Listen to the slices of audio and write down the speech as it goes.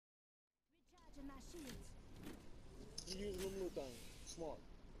You use them little things. Smart.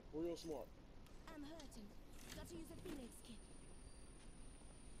 Real smart. I'm hurting. Got to use a Phoenix kit.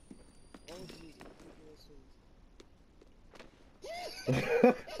 Why don't you use it?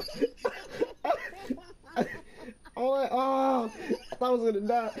 Oh, I thought I was gonna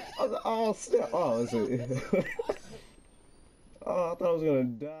die. I was like, oh, snap. Oh, it's a, oh, I thought I was gonna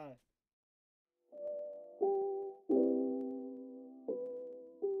die.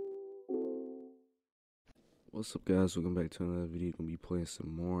 What's up, guys? Welcome back to another video. Gonna be playing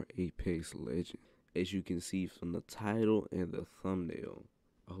some more Apex Legends. As you can see from the title and the thumbnail,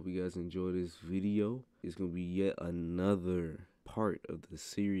 I hope you guys enjoy this video. It's gonna be yet another part of the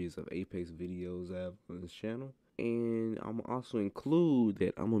series of Apex videos I have on this channel. And I'm also include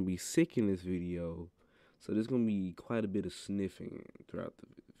that I'm gonna be sick in this video, so there's gonna be quite a bit of sniffing throughout the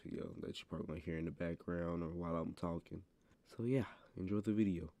video that you're probably gonna hear in the background or while I'm talking. So yeah, enjoy the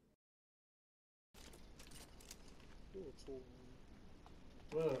video.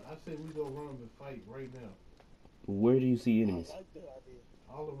 Well, I say we go run the fight right now. Where do you see enemies? I like that idea.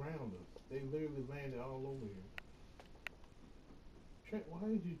 All around us. They literally landed all over here. Trent, why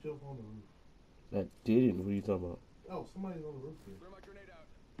did you jump on the roof? I didn't. What are you talking about? Oh, somebody's on the roof here.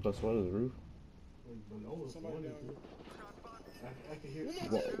 Plus one of the roof. But no, Somebody down here. I can hear.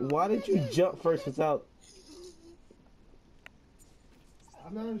 Why did you jump first without?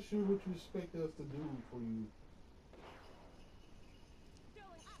 I'm not sure what you expect us to do for you.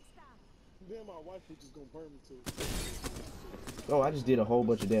 Then my wife is just gonna burn me too. Oh, I just did a whole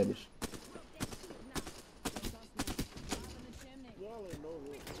bunch of damage. Y'all ain't know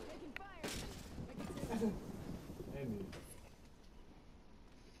this. Amy.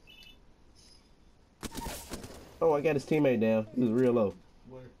 Oh, I got his teammate down. He was real low.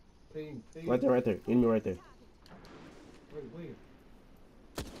 Where? Ping. Right there, right there. Enemy right there. Wait, where?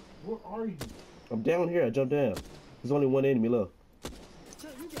 Where are you? I'm down here. I jumped down. There's only one enemy low. You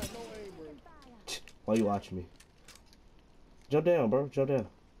got no aim, bro. Why you watching me? Jump down, bro. Jump down.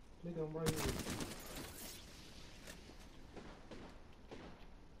 Nigga, I'm right here.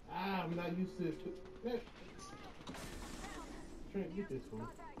 Ah, I'm not used to this. Trent, get this one.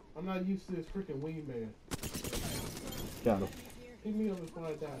 I'm not used to this freaking wingman. Got him. Pick me up before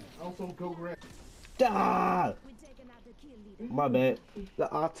I die. Also, go grab. Ah! My bad. The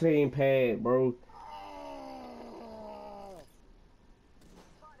octane pad, bro.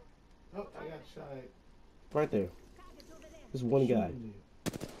 Oh, I got shot at. Right there. There's one guy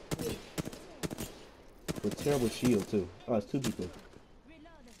with terrible shield too. Oh, it's two people.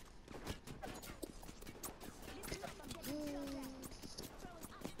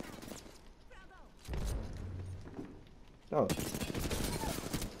 Oh.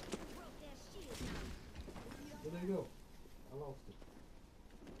 Where'd they go? I lost it.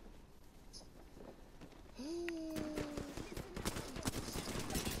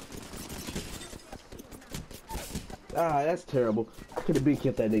 Ah, that's terrible. I could have been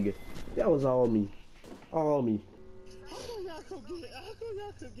kept that nigga. That was all me. All me. How come y'all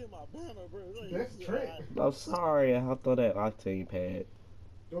could get my banner, bro? Like, That's Trent. I'm sorry. I thought that octane pad.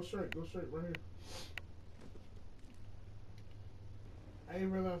 Go straight, right here. I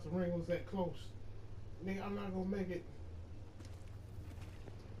didn't realize the ring was that close. Nigga, I'm not gonna make it.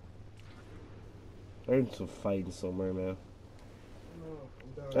 There's some fighting somewhere, man. No,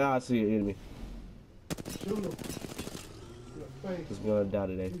 I'm done. Ah, I see an enemy. Shoot him. In the face. He's gonna die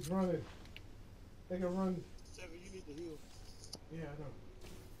today. He's running. They can run. Seven, you need to heal. Yeah, I know.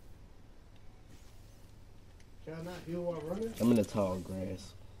 Can I not heal while running? I'm in the tall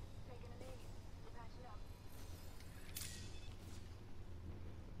grass.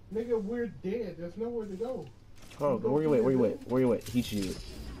 Nigga, we're dead. There's nowhere to go. Oh, where you at? Where you at? Where you at? Heat shield.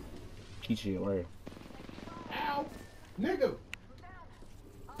 Heat shield, right here. Ow! Nigga!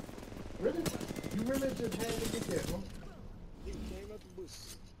 Really? You really just had to get that, huh? He came out the bush.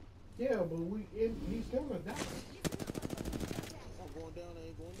 Yeah, but he's gonna die. I'm going down, I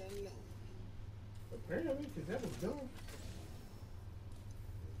ain't going down alone. Apparently, because that was dumb.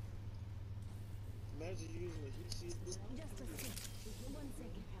 Imagine using a heat shield. Just a sec. 1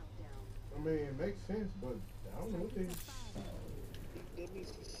 second countdown. I mean, it makes sense, but I don't know what they... That means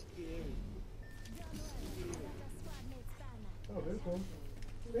it's scary. Oh, this one.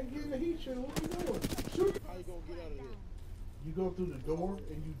 They getting the heat shield. What you doing? Shoot! How you gonna get out of here? You go through the door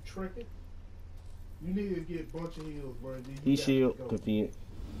and you trick it. You need to get a bunch of heals, bro. Heat shield, convenient.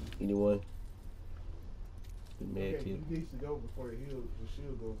 Anyone? The med Okay, kit. he needs to go before the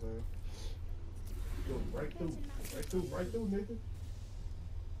shield goes down. Go right through, nigga.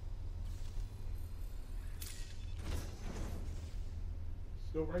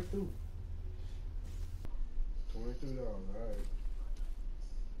 Just go right through. $22. Alright.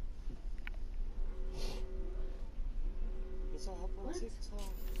 It's all up on TikTok.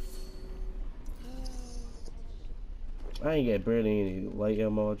 I ain't got barely any light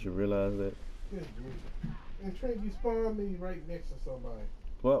ammo. You realize that? Good grief. And Trey, you spawned me right next to somebody.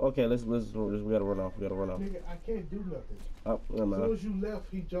 Well, okay. Let's. We gotta run off. We gotta run off. Nigga, I can't do nothing. Oh, never As mind. soon as you left,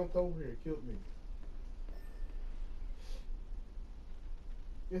 he jumped over here and killed me.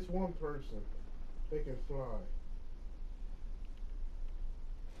 It's one person. They can fly.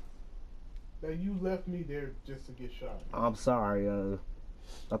 Now you left me there just to get shot. I'm sorry. I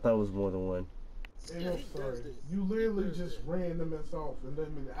thought it was more than one. And I'm sorry. You literally just ran them ass off, and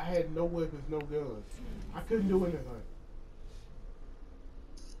then I had no weapons, no guns. I couldn't do anything.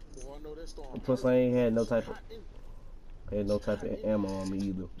 Boy, I know that storm. Plus, I ain't had no type of. I had no type of ammo on me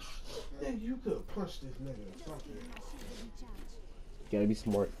either. Man, you could punch this nigga. Fuck it. Gotta be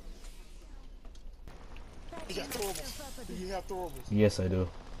smart. You got throwables. Do you have throwables? Yes, I do.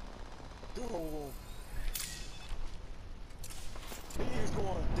 Throw them. He's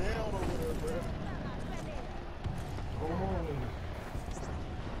going down over there, bro.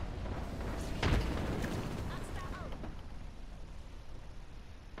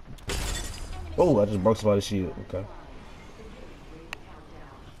 Oh, I just broke somebody's shield. Okay.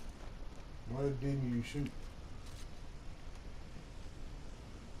 Why didn't you shoot?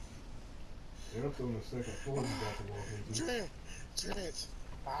 They're up on the second floor. You got to walk into. Trent.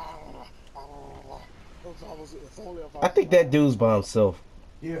 I think that dude's by himself.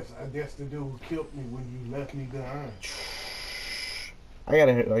 Yes, that's the dude who killed me when you left me behind. I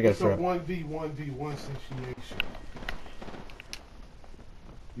gotta It's a try. 1v1v1 situation.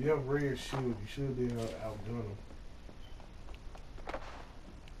 You have rare shield. You should be able to outdone him.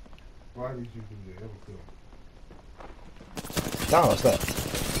 Why did you do that? Ever kill him? No, it's not.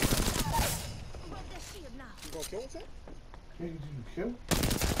 You gonna kill him, Trent? Did you kill him?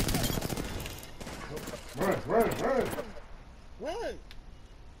 Run! Run!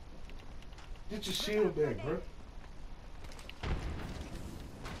 Get your shield back, bro.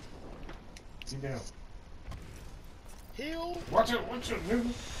 Get down. Heal. Watch it,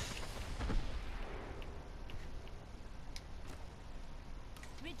 nigga.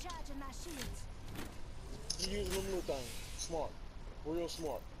 Recharging my shields. You use them little thing. Smart. Real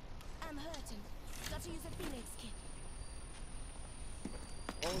smart. I'm hurting. Got to use a Phoenix kit.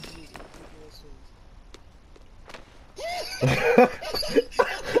 Why don't you use it?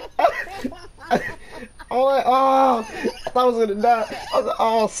 I thought I was gonna die. I was like,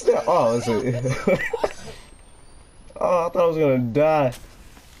 oh, snap. Oh, it's oh, I thought I was gonna die.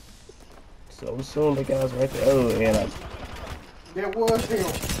 So soon, the guy's right there. Oh, and That was him.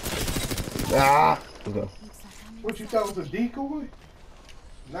 let's go. What you thought was a decoy?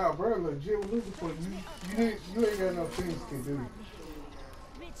 Nah, bro, legit was looking for you. You ain't got no things to do.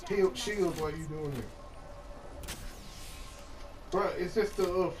 Heal shields while you doing it. Bro, it's just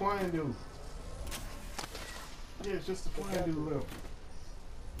the flying dude. Yeah, it's just the flying dude left.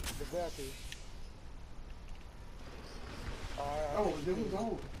 Exactly. Oh, there was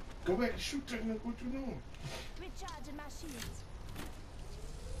all. Go back and shoot that nigga. What you doing? Recharging my shields.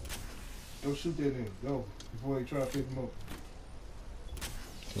 Go shoot that nigga. Go. Before they try to pick him up.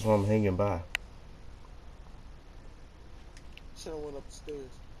 That's why I'm hanging by. Should have went up the stairs.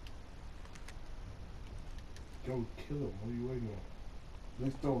 Go kill him. What are you waiting on?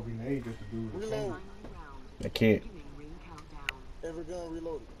 Let's throw a grenade at the dude. Reload. I can't. Every gun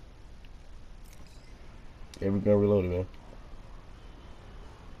reloaded. Every gun reloaded, man.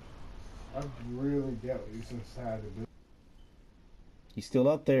 I really doubt it's inside the building. He's still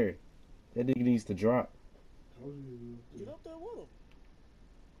up there. That nigga needs to drop. Told you he was up Get there. up there with him.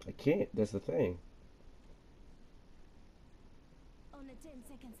 I can't. That's the thing. Only 10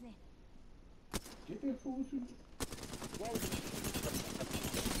 seconds left. Get that fool with you. Why would you?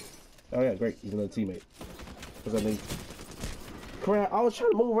 Oh yeah, great. He's another teammate. What's that mean? Crap! I was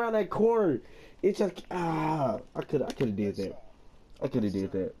trying to move around that corner. It just I could have did that. I could have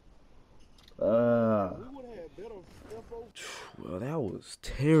did that. We would have had better info. Well, that was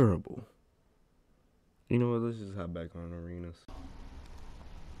terrible. You know what? Let's just hop back on arenas.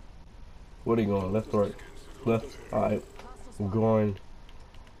 What are you going? Left or right? Left. All right. I'm going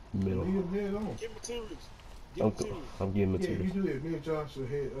middle. Leave him dead on. Get materials. Get materials. I'm getting Yeah, materials. you do that. Me and Joshua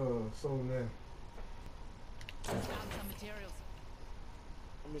had sold now. Found some materials.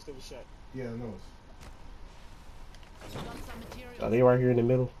 I missed every shot. Yeah, I know. Got some materials. Are they right here in the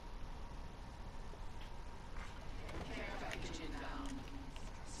middle?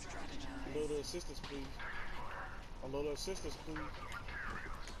 Load the assistance, please. Load the assistance, please.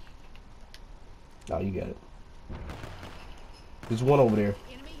 Oh, you got it. There's one over there.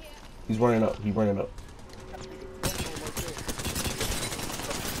 Enemy here. He's running up. He's running up.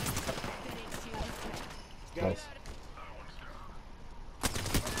 Nice.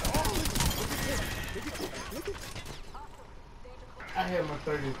 I had my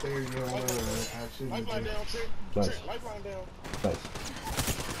 30-30 on. I should have Lifeline down, Trick. Nice. Trick, lifeline down. Nice.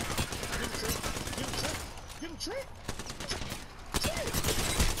 Get him, Trick.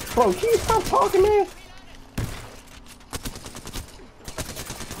 Bro, can you stop talking, man?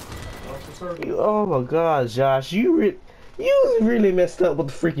 Oh my God, Josh, you really messed up with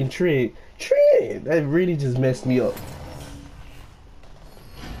the freaking trick. That really just messed me up.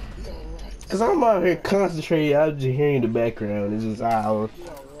 Cause I'm out here concentrating, I'm just hearing in the background. It's just I'm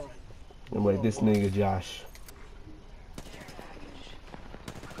like this nigga Josh.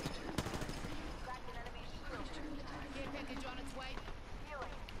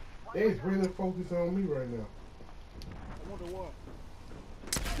 They's really focused on me right now. I wonder why.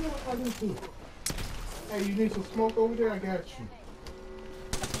 You know what I do too? Hey, you need some smoke over there? I got you.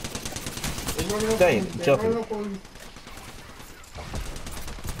 They running up Dang, on you. They jumping. running up on you.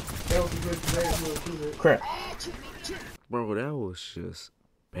 That was a good today. Crap. Bro, that was just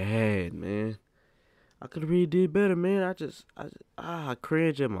bad, man. I could have really did better, man. I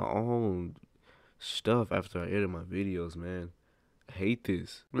cringe at my own stuff after I edit my videos, man. I hate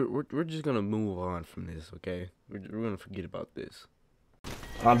this. We're just gonna move on from this, okay? We're gonna forget about this.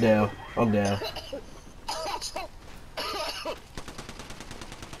 I'm down. I'm down.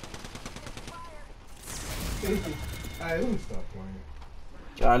 Alright, let me stop playing.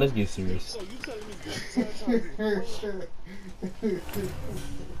 Alright, let's get serious. So you telling me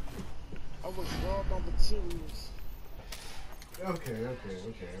I was robbed on materials. Okay.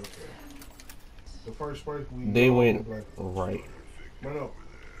 The first we They went right. No.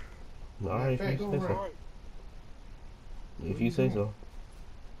 Alright, if you say so. If you say so.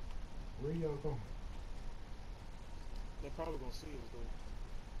 Where y'all going? They're probably gonna see us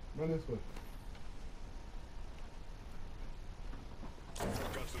though. Run this way.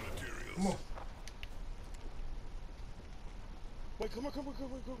 Come on. Wait, come on.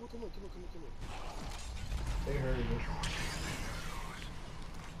 They heard us.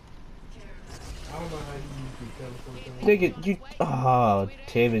 I don't know how you use the telephone thing. Nigga, you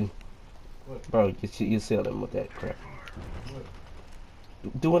Tevin. What? Bro, you sell them with that crap. What?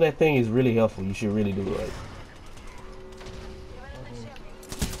 Doing that thing is really helpful. You should really do it right.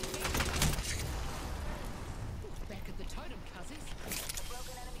 Back at the totem, cousins.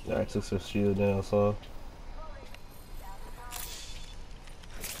 Alright, took some shield down, so.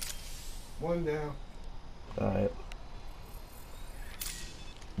 One down. Alright.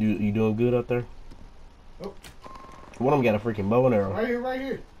 You doing good up there? Oh. One of them got a freaking bow and arrow. Right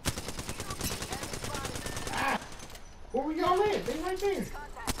here. Ah! Where we y'all at? They right there.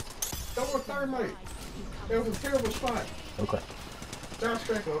 Don't want thermite. That was a terrible spot. Okay. Josh,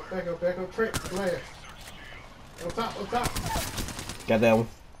 back up. Trent, blast. On top. Got that one.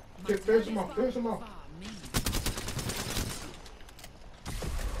 Finish him off.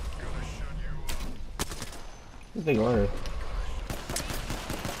 This nigga right here.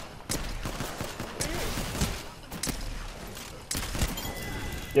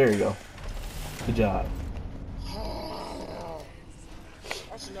 There you go. Good job. I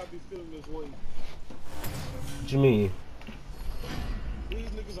should not be feeling this way. What you mean? These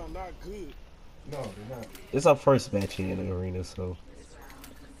niggas are not good. No, they're not. It's our first match here in the arena, so.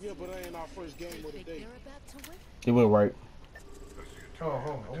 Yeah, but that ain't our first game of the Think day. they're about to win? It went right. Hold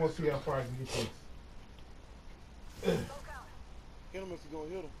on. I want to see how far I can get this. Hit him if you're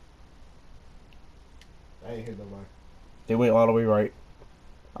gonna hit him. I ain't hit nobody. They went all the way right.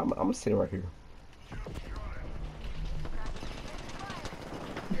 I'm gonna stay right here.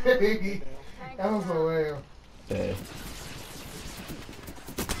 That was so well. Yeah.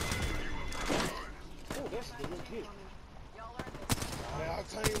 Oh, that's a good hit. Man, I'll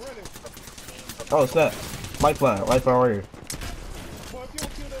tell you running. Oh snap! Lifeline right here. Boy, if you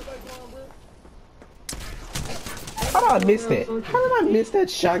don't kill that lifeline, bro. How did I miss that? How did I miss that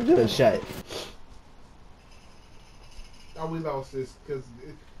shotgun shot? Oh, we lost this because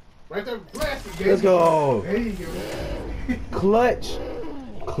right there, blast it. Let's go. There you go. Clutch.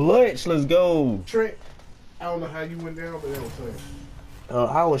 Let's go. Trent, I don't know how you went down, but that was fun.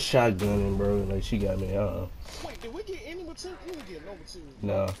 I was shotgunning, bro. Like she got me. Wait, did we get any material? We didn't get no material.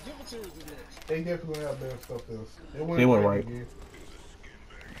 No. Get materials this match. They definitely have better stuff than us. They They went right. again.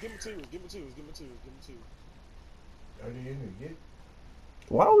 Get materials. Are they in there? Get?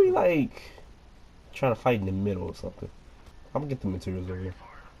 Why are we like trying to fight in the middle or something? I'm gonna get the materials over here.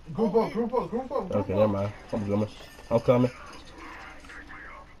 Group up, group up, group up, group Okay, up. never mind. I'm coming. I'm coming.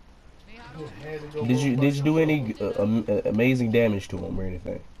 Just had to go Did up you by do any yourself. amazing damage to him or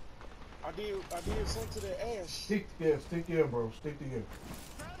anything? I did something to that ash. Stick together, bro. Stick together.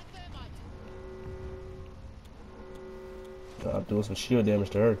 I'm doing some shield damage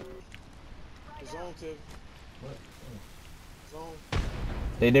to her. It's on, Tevin. What? It's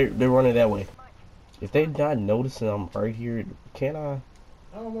on. They're running that way. If they not noticing I'm right here, can I?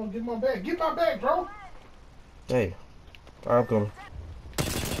 I don't want to get my back. Get my back, bro. Hey, I'm coming.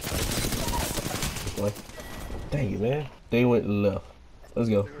 What? Dang it, man. They went left. Let's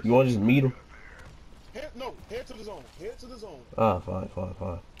go. You want to just meet them? Head to the zone. Head to the zone. Ah, fine.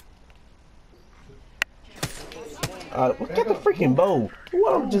 Get the freaking bow.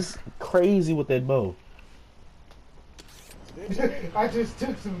 What? I'm just crazy with that bow. I just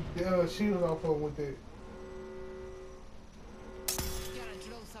took some shield off of with it.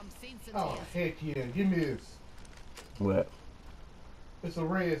 Oh, heck yeah. Give me this. What? It's a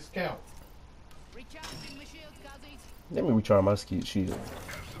red scout. Let me recharge my shield.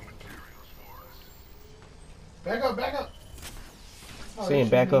 Back up, back up. Oh, Saying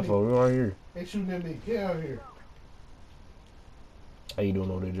back up over right here. They shooting at me. Get out here. How you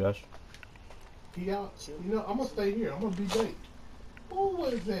doing over there, Josh? He out. You know, I'm going to stay here. I'm going to be bait. Oh,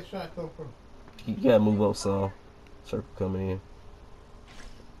 where does that shot come from? You gotta move up some. Circle coming in.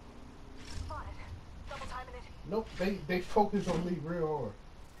 Nope, they focus on me real hard.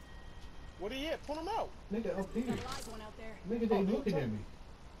 Where he at? Pull him out. Nigga up here. Nigga, they looking at me.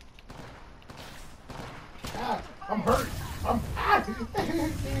 Ah, I'm hurt. I'm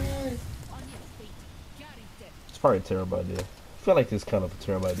It's probably a terrible idea. I feel like this is kind of a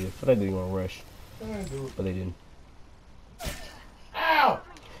terrible idea. I feel like they were gonna rush, but they didn't. Ow!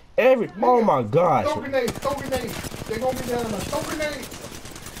 Oh my gosh! Throw grenades, throw grenades. They gonna be down there. Throw grenades.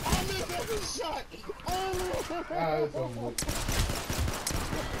 I missed every shot. Oh. Ah, it's over with.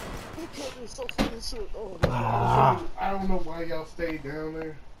 It's so fucking short. Oh, I don't know why y'all stayed down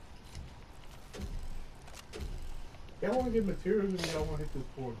there. Y'all want to get materials and y'all want to hit this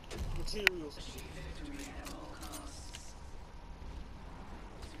portal. materials.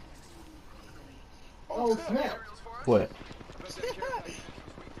 Oh, snap. What?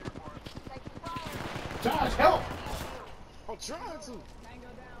 Josh, help! I'm trying to.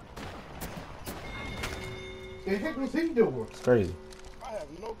 The heck was he doing? It's crazy. I have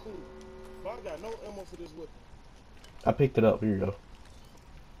no clue. But I got no ammo for this weapon. I picked it up. Here you go.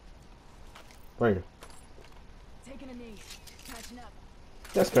 Right here. Taking a knee. Catching up.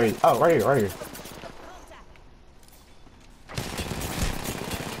 That's crazy. Oh, right here, right here.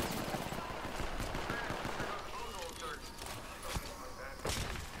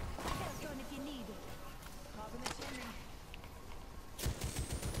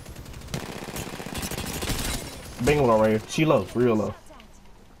 Bang one right here. She low, real low.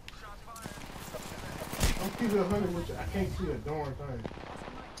 I'm keeping 100 with you. I can't see a darn thing.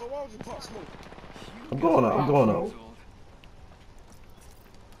 So why would you pop smoke? I'm going up. I'm going up.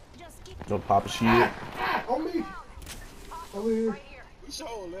 Don't pop a shield. Ah, on me! Over here. We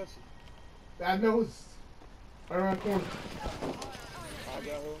sure left. I know it's right around the corner. I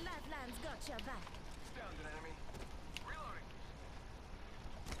got her.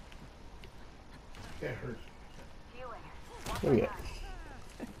 That hurt. Where you at?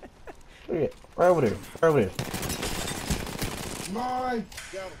 Where you at? Right over there. Right over there. Mine!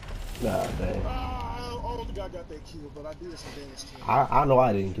 Got him. Nah, dang. I don't think I got that kill, but I did some damage to him. I know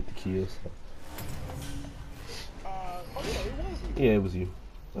I didn't get the kills. Oh yeah, it was me. Yeah, it was you.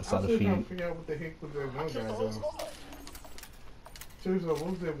 I saw I'm the still trying to feed. figure out what the heck was that one Killed the guy whole doing. squad. Seriously, what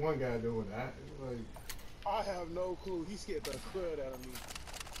was that one guy doing? I have no clue. He scared the crud out of me.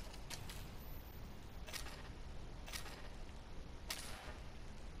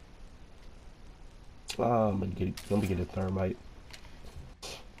 I'm gonna get a thermite.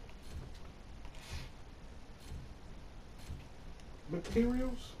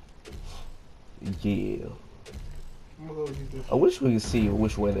 Materials? Yeah. I'm gonna go get this I wish we could see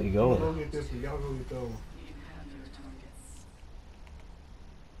which way they I'm gonna go going. get this one. Y'all go get that one.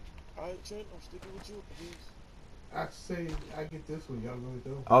 Alright, Trent, I'm sticking with you, please. I say I get this one. Y'all go get that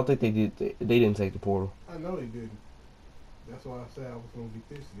one. I don't think they did. They didn't take the portal. I know they didn't. That's why I said I was gonna get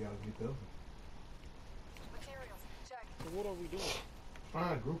this. Y'all get that one. So what are we doing?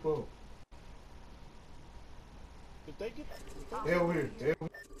 Fine, group up. Did they get They over here. They over here.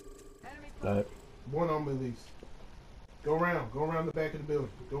 Alright. One on me at least. Go around the back of the building.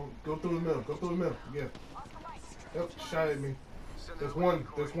 Go through the middle. Go through the middle. Yeah. Yep, shot at me. There's one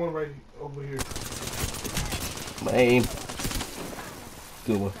right over here. My aim.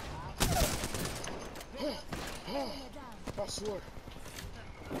 good one. I swear.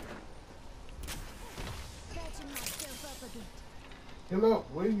 Catching myself up again. Heal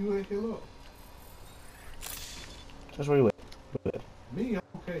up. Where you at? Heal up. That's where you at. Me, I'm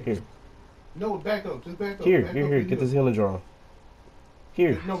okay. Here. No, back up. Just back up. Here, back here, up here. and Get heal. this healing draw.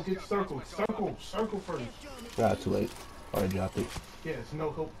 Here. No, get circle. Circle first. Nah, too late. Already dropped it. Yeah, it's no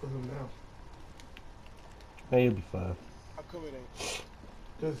hope for him now. Hey, you'll be fine. How come it ain't?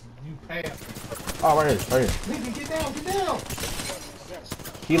 Because you passed. Oh, right here, right here. Nigga, get down, get down. Yes.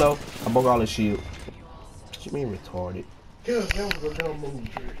 Kilo. I broke all his shield. What you mean retarded? Because that was a dumb move,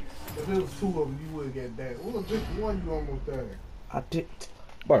 Trick. If it was two of them, you would have got that. Well, just one, you almost died. I did.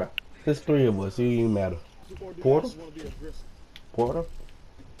 Bro, there's 3 of us. It don't even matter. Or do I Portal? just want to be aggressive? Porter?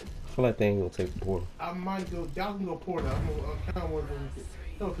 I feel like they ain't gonna take the portal. I might go. Y'all can go Porter. I'm kind of wondering.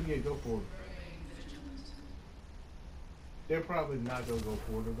 Don't forget, go Porter. They're probably not gonna go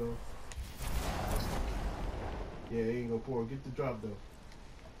Porter though. Yeah, they ain't go Porter. Get the drop though.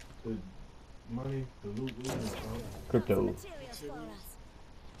 The money, the loot, Crypto. Materials for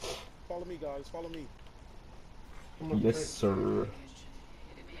us. Follow me, guys. Follow me. Yes, sir.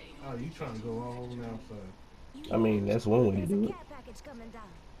 Oh, you trying to go all on the outside? I mean, that's one way to do it. Care package coming down.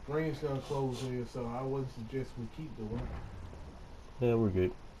 Green's gonna close here, so I wouldn't suggest we keep the one. Yeah, we're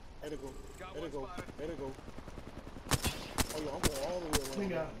good. There they go. There they go. There they go. Oh, yeah, I'm going all the way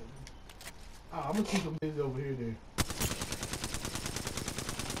Nigga, around. I'm gonna keep them busy over here then.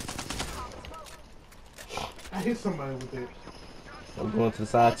 I hit somebody with that. I'm going to the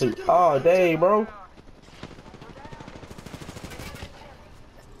side too. Oh, dang, bro.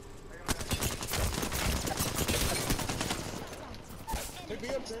 Pick me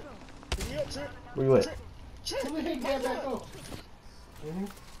up, Trent. Pick me up, Trent. Where you at? Who the heck got back up?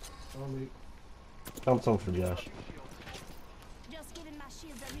 Only. I'm talking for Josh. Just giving my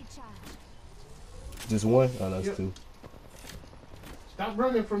shields a recharge. Just one? Oh, that's Yep. 2. Stop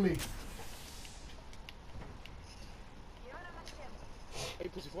running from me. Hey,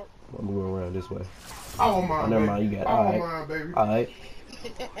 pussy fart. I'm gonna go around this way. Oh my. Oh, never baby. mind, you got it. Oh Alright. my, baby. Alright.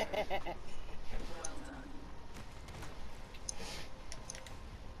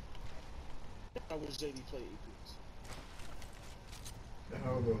 I wish JD played Apex. I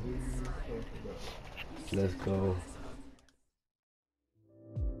don't know who you talking about. Let's go.